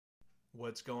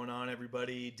What's going on,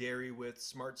 everybody? Derry with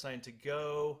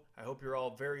SmartSign2go. I hope you're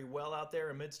all very well out there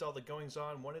amidst all the goings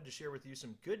on. Wanted to share with you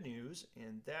some good news,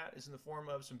 and that is in the form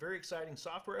of some very exciting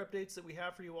software updates that we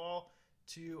have for you all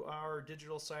to our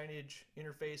digital signage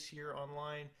interface here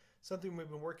online. Something we've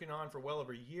been working on for well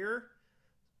over a year,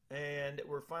 and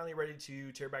we're finally ready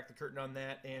to tear back the curtain on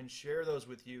that and share those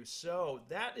with you. So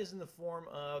that is in the form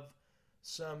of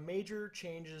some major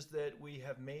changes that we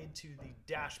have made to the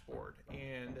dashboard,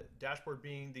 and dashboard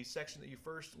being the section that you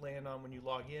first land on when you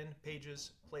log in: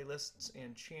 pages, playlists,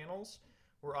 and channels.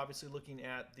 We're obviously looking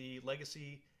at the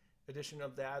legacy edition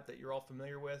of that you're all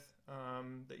familiar with,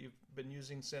 that you've been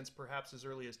using since perhaps as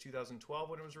early as 2012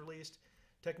 when it was released.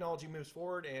 Technology moves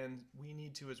forward, and we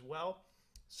need to as well.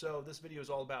 So this video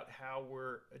is all about how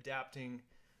we're adapting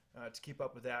to keep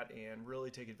up with that and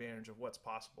really take advantage of what's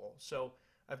possible. So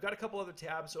I've got a couple other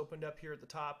tabs opened up here at the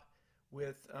top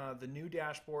with the new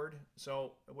dashboard.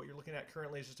 So what you're looking at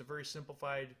currently is just a very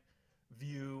simplified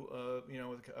view of,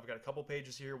 I've got a couple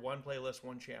pages here, one playlist,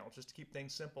 one channel, just to keep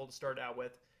things simple to start out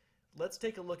with. Let's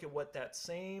take a look at what that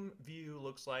same view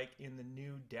looks like in the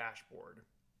new dashboard.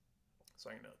 So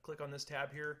I'm going to click on this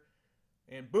tab here,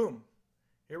 and boom,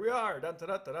 here we are. Da, da,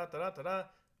 da, da, da, da, da.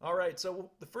 All right, so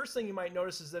the first thing you might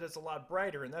notice is that it's a lot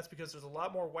brighter, and that's because there's a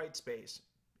lot more white space.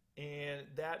 And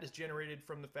that is generated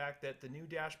from the fact that the new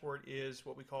dashboard is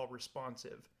what we call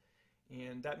responsive.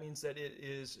 And that means that it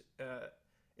is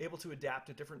able to adapt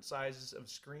to different sizes of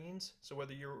screens. So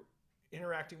whether you're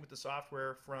interacting with the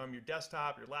software from your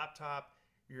desktop, your laptop,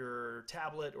 your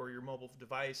tablet, or your mobile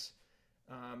device,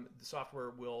 the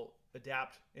software will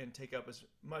adapt and take up as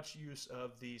much use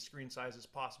of the screen size as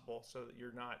possible so that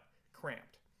you're not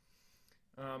cramped.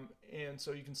 And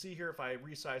so you can see here, if I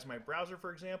resize my browser,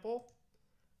 for example,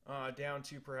 down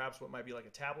to perhaps what might be like a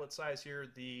tablet size here,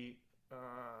 the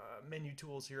menu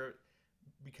tools here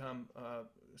become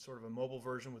sort of a mobile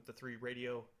version with the 3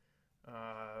 radio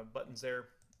buttons there.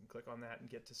 You can click on that and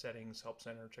get to settings, help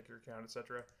center, check your account,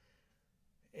 etc.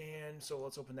 And so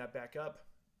let's open that back up.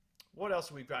 What else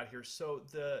have we got here? So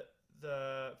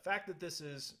the fact that this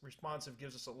is responsive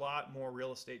gives us a lot more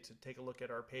real estate to take a look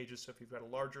at our pages. So if you've got a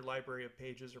larger library of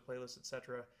pages or playlists,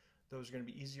 etc., those are going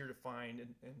to be easier to find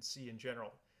and see in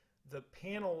general. The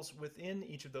panels within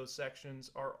each of those sections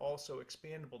are also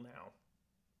expandable now.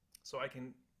 So I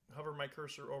can hover my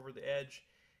cursor over the edge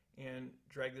and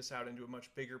drag this out into a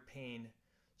much bigger pane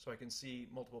so I can see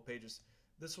multiple pages.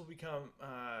 This will become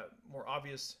more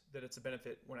obvious that it's a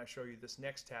benefit when I show you this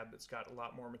next tab that's got a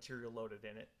lot more material loaded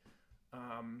in it.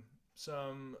 In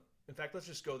fact, let's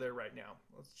just go there right now.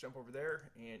 Let's jump over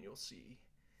there and you'll see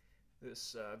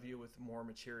this view with more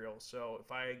material. So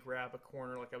if I grab a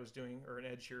corner like I was doing, or an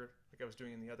edge here like I was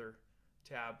doing in the other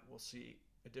tab, we'll see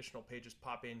additional pages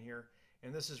pop in here.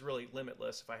 And this is really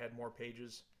limitless. If I had more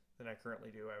pages than I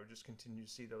currently do, I would just continue to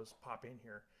see those pop in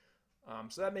here.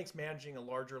 So that makes managing a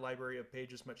larger library of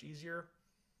pages much easier.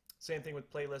 Same thing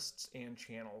with playlists and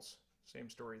channels. Same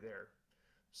story there.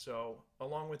 So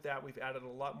along with that, we've added a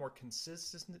lot more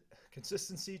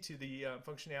consistency to the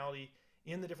functionality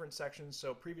in the different sections.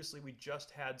 So previously we just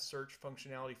had search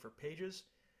functionality for pages.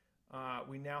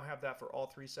 We now have that for all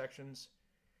 3 sections,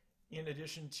 in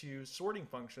addition to sorting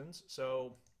functions.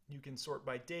 So you can sort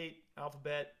by date,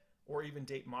 alphabet, or even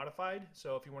date modified.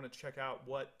 So if you want to check out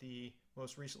what the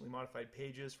most recently modified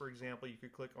page is, for example, you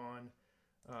could click on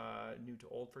new to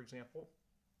old, for example,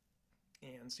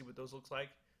 and see what those looks like.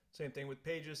 Same thing with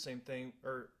pages, same thing,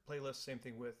 or playlists, same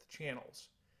thing with channels.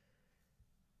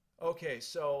 Okay,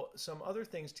 so some other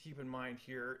things to keep in mind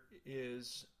here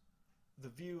is the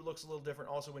view looks a little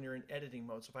different also when you're in editing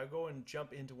mode. So if I go and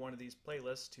jump into one of these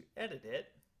playlists to edit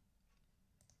it,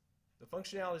 the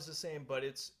functionality is the same, but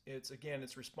it's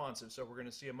responsive. So we're going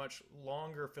to see a much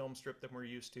longer film strip than we're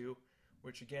used to,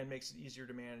 which again makes it easier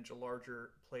to manage a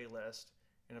larger playlist.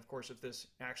 And of course, if this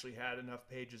actually had enough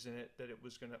pages in it that it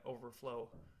was going to overflow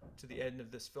to the end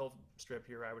of this film strip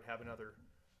here, I would have another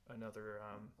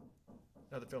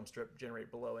film strip generate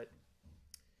below it.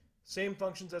 Same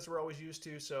functions as we're always used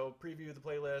to. So preview the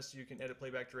playlist, you can edit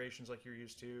playback durations like you're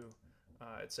used to,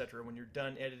 etc. When you're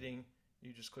done editing,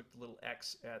 you just click the little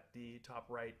X at the top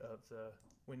right of the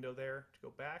window there to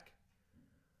go back.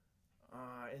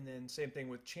 And then same thing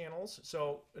with channels.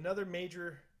 So another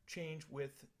major change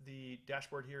with the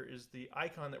dashboard here is the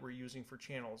icon that we're using for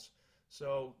channels.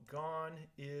 So gone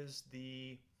is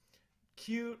the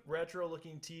cute retro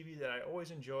looking TV that I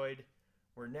always enjoyed.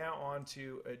 We're now on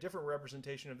to a different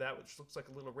representation of that, which looks like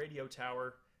a little radio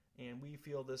tower, and we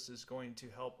feel this is going to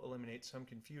help eliminate some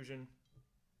confusion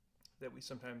that we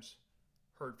sometimes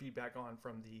heard feedback on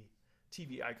from the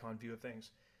TV icon view of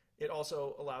things. It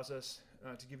also allows us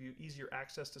to give you easier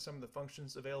access to some of the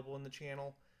functions available in the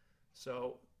channel.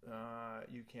 So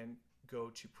you can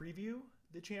go to preview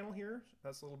the channel here.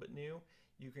 That's a little bit new.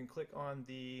 You can click on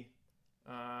the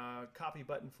copy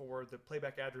button for the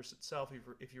playback address itself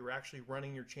if you're actually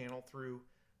running your channel through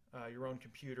your own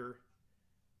computer.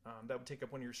 That would take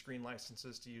up one of your screen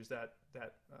licenses to use that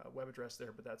web address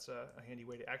there, but that's a handy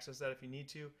way to access that if you need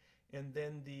to. And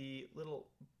then the little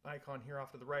icon here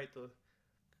off to the right, the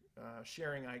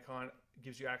sharing icon,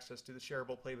 gives you access to the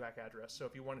shareable playback address. So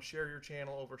if you want to share your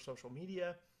channel over social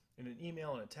media, in an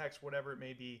email, in a text, whatever it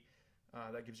may be,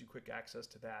 that gives you quick access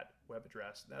to that web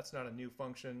address. That's not a new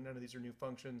function. None of these are new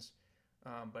functions,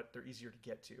 but they're easier to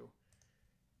get to.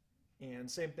 And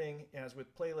same thing as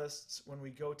with playlists, when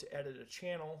we go to edit a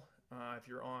channel, if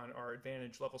you're on our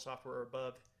Advantage level software or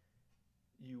above,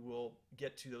 you will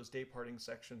get to those day parting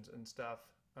sections and stuff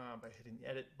by hitting the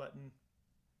edit button.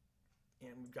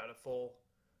 And we've got a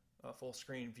full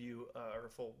screen view, or a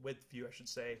full width view, I should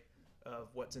say, of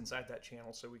what's inside that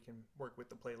channel, so we can work with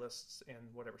the playlists and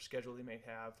whatever schedule they may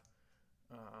have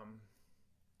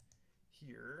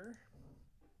here.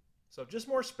 So just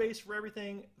more space for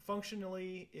everything.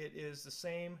 Functionally, it is the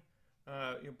same,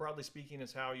 broadly speaking,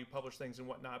 as how you publish things and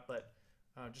whatnot, but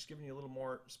just giving you a little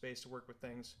more space to work with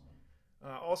things.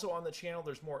 Also on the channel,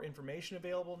 there's more information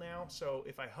available now. So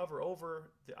if I hover over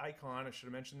the icon, I should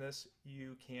have mentioned this,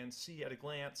 you can see at a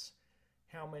glance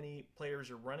how many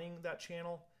players are running that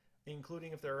channel,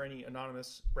 including if there are any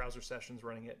anonymous browser sessions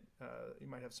running it. You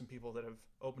might have some people that have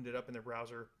opened it up in their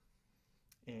browser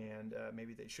and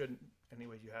maybe they shouldn't.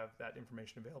 Anyway, you have that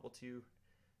information available to you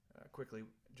quickly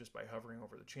just by hovering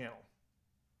over the channel.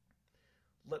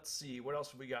 Let's see, what else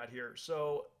have we got here?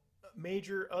 So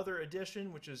major other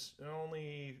addition, which is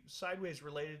only sideways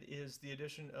related, is the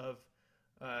addition of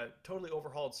totally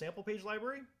overhauled sample page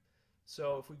library.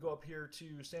 So if we go up here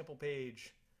to sample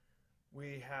page,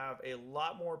 we have a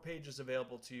lot more pages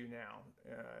available to you now.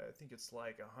 I think it's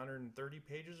like 130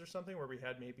 pages or something, where we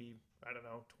had maybe, I don't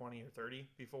know, 20 or 30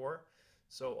 before.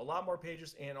 So a lot more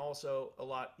pages, and also a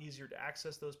lot easier to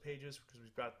access those pages because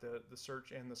we've got the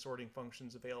search and the sorting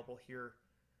functions available here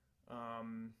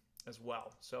as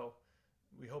well. So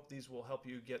we hope these will help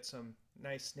you get some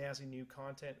nice snazzy new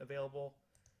content available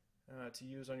to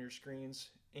use on your screens.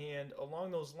 And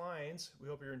along those lines, we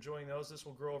hope you're enjoying those. This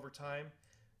will grow over time.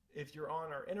 If you're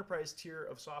on our enterprise tier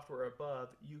of software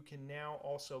above, you can now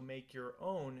also make your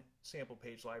own sample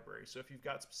page library. So if you've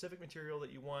got specific material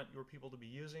that you want your people to be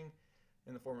using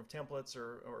in the form of templates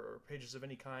or pages of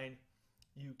any kind,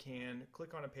 you can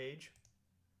click on a page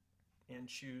and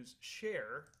choose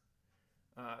share.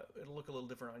 It'll look a little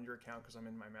different on your account because I'm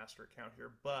in my master account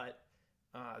here, but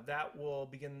that will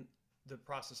begin the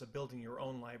process of building your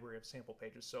own library of sample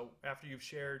pages. So after you've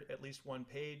shared at least one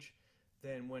page,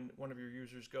 then when one of your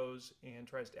users goes and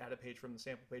tries to add a page from the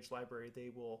sample page library, they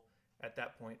will at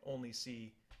that point only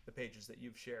see the pages that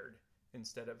you've shared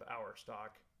instead of our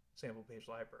stock sample page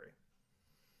library.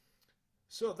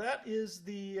 So that is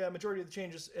the majority of the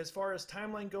changes. As far as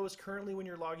timeline goes, currently when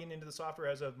you're logging into the software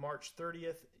as of March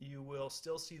 30th, you will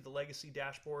still see the legacy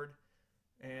dashboard,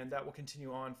 and that will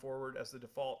continue on forward as the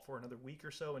default for another week or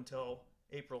so until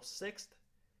April 6th,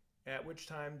 at which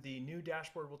time the new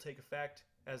dashboard will take effect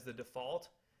as the default,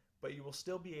 but you will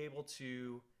still be able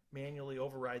to manually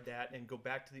override that and go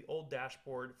back to the old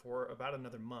dashboard for about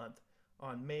another month.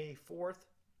 On May 4th,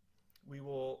 we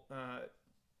will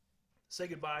say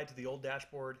goodbye to the old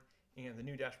dashboard, and the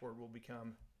new dashboard will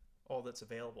become all that's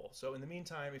available. So in the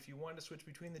meantime, if you want to switch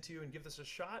between the two and give this a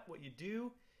shot, what you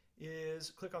do is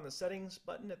click on the settings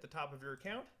button at the top of your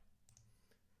account,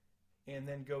 and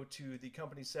then go to the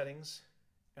company settings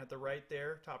at the right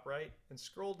there, top right, and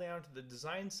scroll down to the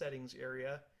design settings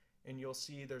area, and you'll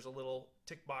see there's a little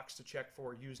tick box to check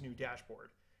for use new dashboard.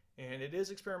 And it is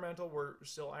experimental. We're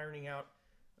still ironing out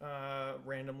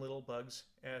random little bugs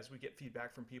as we get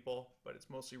feedback from people, but it's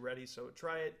mostly ready. So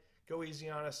try it, go easy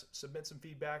on us, submit some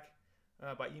feedback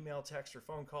by email, text, or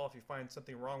phone call if you find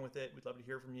something wrong with it. We'd love to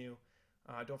hear from you.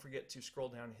 Don't forget to scroll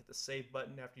down and hit the save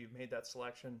button after you've made that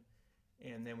selection,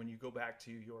 and then when you go back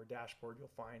to your dashboard, you'll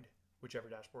find whichever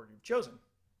dashboard you've chosen.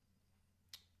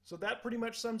 So that pretty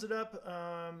much sums it up.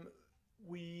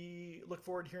 We look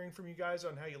forward to hearing from you guys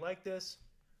on how you like this.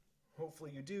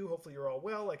 Hopefully you do. Hopefully you're all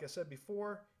well, like I said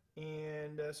before.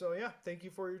 And so yeah, thank you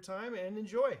for your time and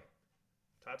enjoy.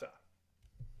 Ta-ta.